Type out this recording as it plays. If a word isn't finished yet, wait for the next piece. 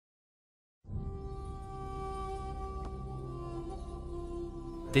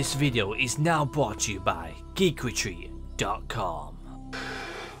This video is now brought to you by geekretreat.com.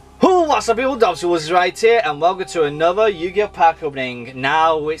 Oh, what's up people, Dobbsyrules right here and welcome to another Yu-Gi-Oh pack opening.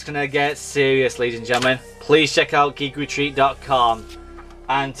 Now it's going to get serious, ladies and gentlemen. Please check out geekretreat.com.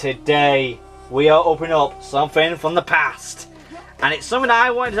 And today we are opening up something from the past. And it's something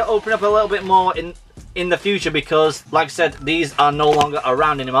I wanted to open up a little bit more in the future because, like I said, these are no longer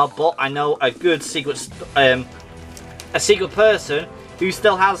around anymore. But I know a good secret person who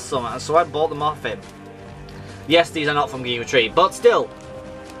still has some, and so I bought them off him. Yes, these are not from Geek Retreat, but still,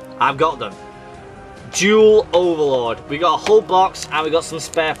 I've got them. Duel Overlord. We got a whole box and we got some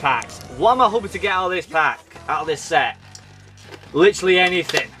spare packs. What am I hoping to get out of this pack, out of this set? Literally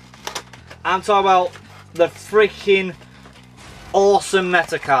anything. I'm talking about the freaking awesome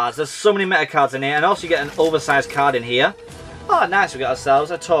meta cards. There's so many meta cards in here, and also you get an oversized card in here. Oh, nice. We got ourselves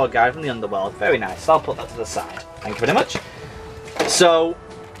a tour guide from the underworld. Very nice. I'll put that to the side. Thank you very much. So,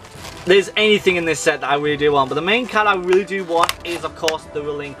 there's anything in this set that I really do want, but the main card I really do want is, of course, the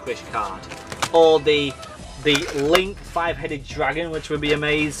Relinquish card, or the Link 5-headed dragon, which would be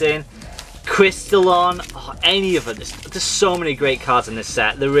amazing. Crystallon, oh, any of it. There's so many great cards in this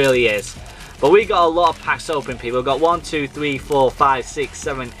set. There really is. But we got a lot of packs open, people. We've got 1, 2, 3, 4, 5, 6,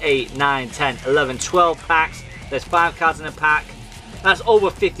 7, 8, 9, 10, 11, 12 packs. There's 5 cards in a pack. That's over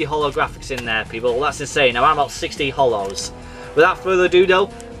 50 holographics in there, people. That's insane. Around about 60 holos. Without further ado, though,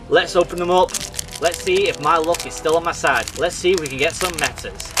 let's open them up. Let's see if my luck is still on my side. Let's see if we can get some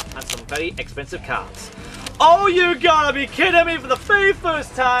metas and some very expensive cards. Oh, you gotta be kidding me! For the very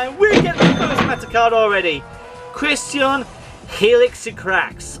first time, we get the first meta card already. Christian Helix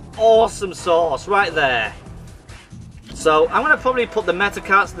Cracks. Awesome sauce right there. So I'm gonna probably put the meta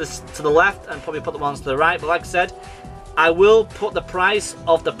cards to the left and probably put the ones to the right. But like I said, I will put the price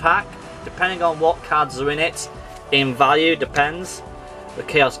of the pack depending on what cards are in it. In value, depends. The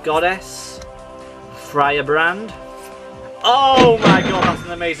Chaos Goddess, Firebrand. Oh my god, that's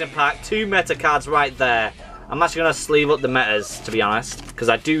an amazing pack. 2 meta cards right there. I'm actually going to sleeve up the metas, to be honest, because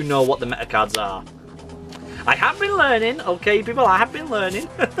I do know what the meta cards are. I have been learning, okay people, I have been learning.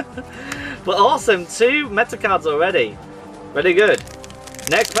 But awesome, 2 meta cards already. Very good.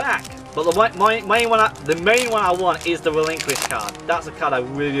 Next pack. But the main one I want is the Relinquish card. That's a card I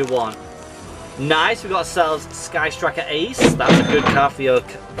really want. Nice, we got ourselves Sky Striker Ace. That's a good card for your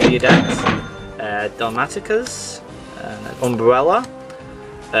decks. Dogmaticas, Umbrella,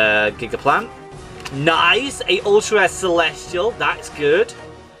 Gigaplant. Nice, a Ultra Rare Celestial. That's good.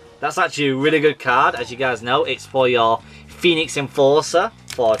 That's actually a really good card, as you guys know. It's for your Phoenix Enforcer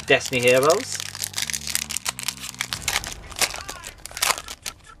for Destiny Heroes.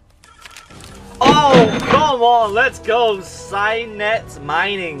 Oh, come on, let's go. Cynet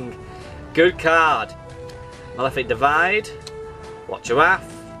Mining. Good card. Malefic Divide, Watcher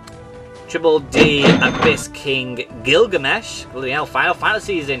Wrath, Triple D Abyss King Gilgamesh. Bloody hell, Final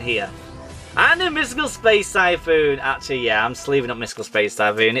Fantasy is in here. And a Mystical Space Typhoon. Actually, yeah, I'm sleeving up Mystical Space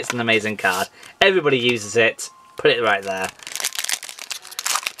Typhoon. It's an amazing card. Everybody uses it. Put it right there.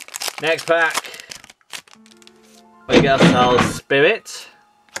 Next pack. We got ourselves Spirit.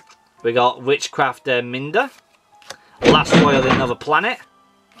 We got Witchcrafter Minder. Last Royal in Another Planet.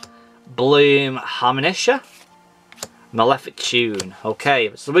 Bloom Harmonisha, Malefic Tune. Okay,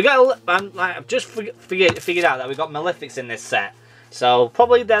 so we got. I've just figured out that we got Malefics in this set. So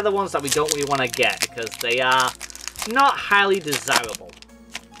probably they're the ones that we don't really want to get because they are not highly desirable.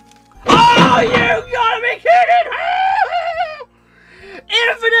 Oh, you gotta be kidding me!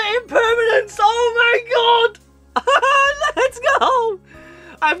 Infinite Impermanence. Oh my god! Let's go!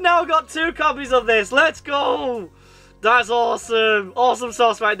 I've now got 2 copies of this. Let's go! That's awesome. Awesome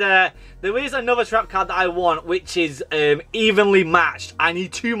sauce right there. There is another trap card that I want, which is evenly matched. I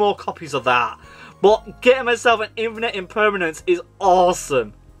need 2 more copies of that. But getting myself an Infinite Impermanence is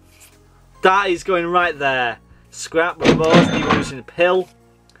awesome. That is going right there. Scrap, Reverse, Evolution Pill,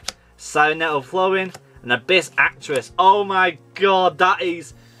 Siren Overflowing, and Abyss Actress. Oh my god, that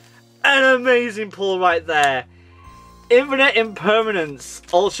is an amazing pull right there. Infinite Impermanence,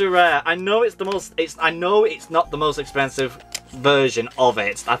 ultra rare. I know it's not the most expensive version of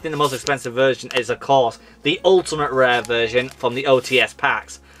it. I think the most expensive version is, of course, the ultimate rare version from the OTS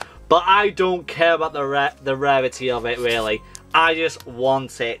packs. But I don't care about the rarity of it, really. I just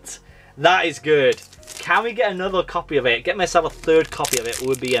want it. That is good. Can we get another copy of it? Get myself a 3rd copy of it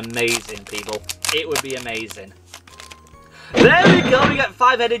would be amazing, people. It would be amazing. There we go. We got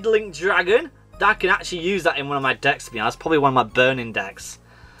 5-headed Link Dragon. I can actually use that in one of my decks, to be honest. Probably one of my burning decks.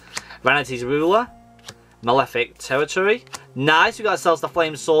 Vanity's Ruler. Malefic Territory. Nice, we got ourselves the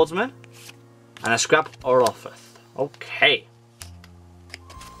Flame Swordsman. And a Scrap Orothith. Okay.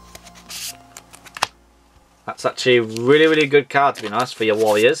 That's actually a really, really good card, to be honest, for your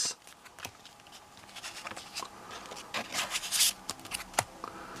warriors.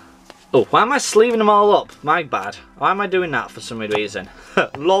 Oh, why am I sleeving them all up? My bad. Why am I doing that for some reason?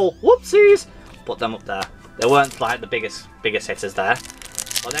 Lol, whoopsies! Put them up there. They weren't like the biggest hitters there.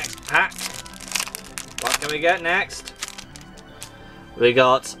 Well, next pack. What can we get next? We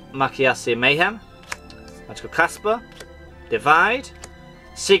got Makiasi Mayhem, Magical Casper, Divide,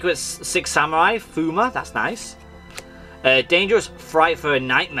 Secret Six Samurai, Fuma, that's nice. Dangerous Fright Fur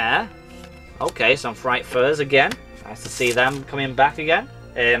Nightmare. Okay, some Fright Furs again. Nice to see them coming back again.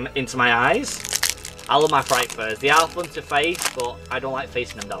 Into my eyes. I love my Fright Furs. They are fun to face, but I don't like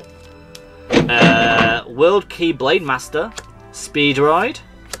facing them though. World Key Blade Master, Speedroid,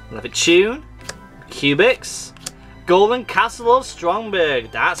 Levitune, Cubix, Golden Castle of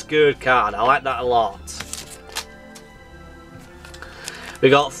Strongberg. That's a good card. I like that a lot. We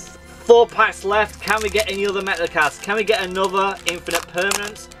got 4 packs left. Can we get any other meta cards? Can we get another Infinite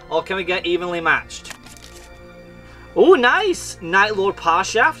Permanence, or can we get evenly matched? Oh, nice! Night Lord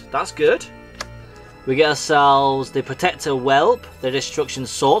Parshaft, that's good. We get ourselves the Protector Whelp, the Destruction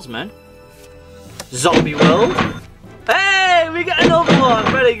Swordsman, Zombie World. Hey, we got another one,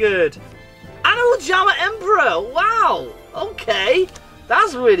 very good. Animal Jama Emperor, wow, okay,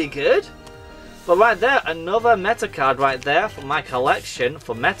 that's really good. But right there, another meta card right there for my collection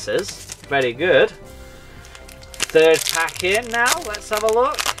for metas, very good. 3rd pack in now, let's have a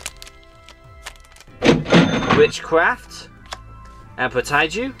look. Witchcraft, Emperor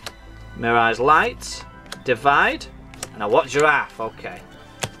Taiju, Mirage Light, Divide, and a What Giraffe. Okay,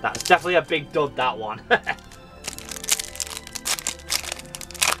 that's definitely a big dud, that one.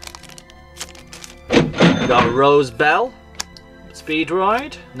 We got Rose Bell,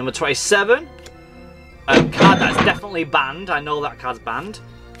 Speedroid, number 27. A card that's definitely banned. I know that card's banned.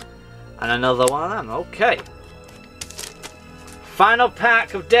 And another one of them. Okay. Final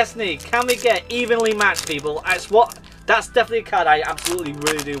pack of Destiny. Can we get evenly matched, people? That's definitely a card I absolutely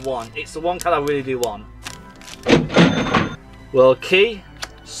really do want. It's the one card I really do want. World Key,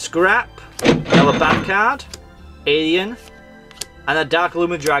 Scrap, another bad card, Alien, and a Dark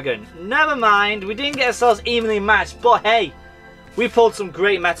Lumen Dragon. Never mind, we didn't get ourselves evenly matched, but hey, we pulled some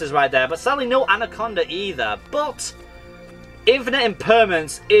great metas right there. But sadly, no Anaconda either. But Infinite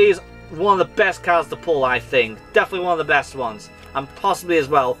Impermanence is one of the best cards to pull, I think. Definitely one of the best ones. And possibly as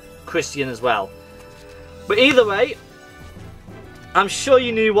well, Christian as well. But either way, I'm sure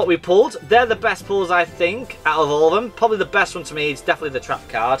you knew what we pulled. They're the best pulls, I think, out of all of them. Probably the best one to me is definitely the trap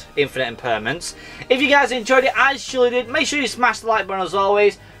card, Infinite Impermanence. If you guys enjoyed it, I surely did. Make sure you smash the like button as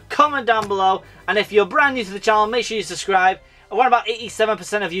always. Comment down below. And if you're brand new to the channel, make sure you subscribe. Around about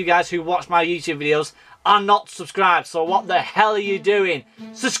 87% of you guys who watch my YouTube videos are not subscribed. So what the hell are you doing?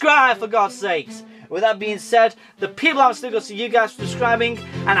 Subscribe, for God's sakes. With that being said, the people I'm still going to see you guys for subscribing.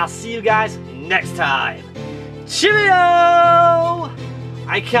 And I'll see you guys next time. Cheerio!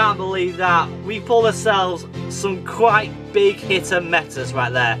 I can't believe that. We pulled ourselves some quite big hitter metas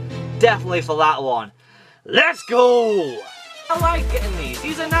right there. Definitely for that one. Let's go! I like getting these.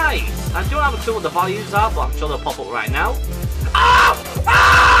 These are nice. I don't have a clue what the values are, but I'm sure they'll pop up right now. Oh!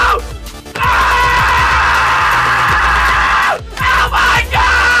 Oh! Oh! Oh my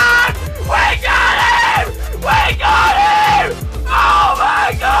God! We got him! We got him! Oh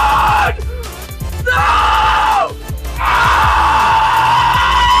my God! No! Oh!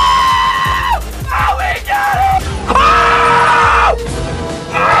 Oh, we got him! Oh!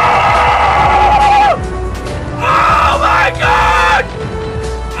 Oh! Oh my God!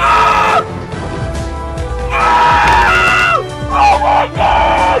 Oh! Oh! Oh my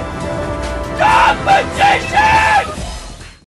God! God, magician!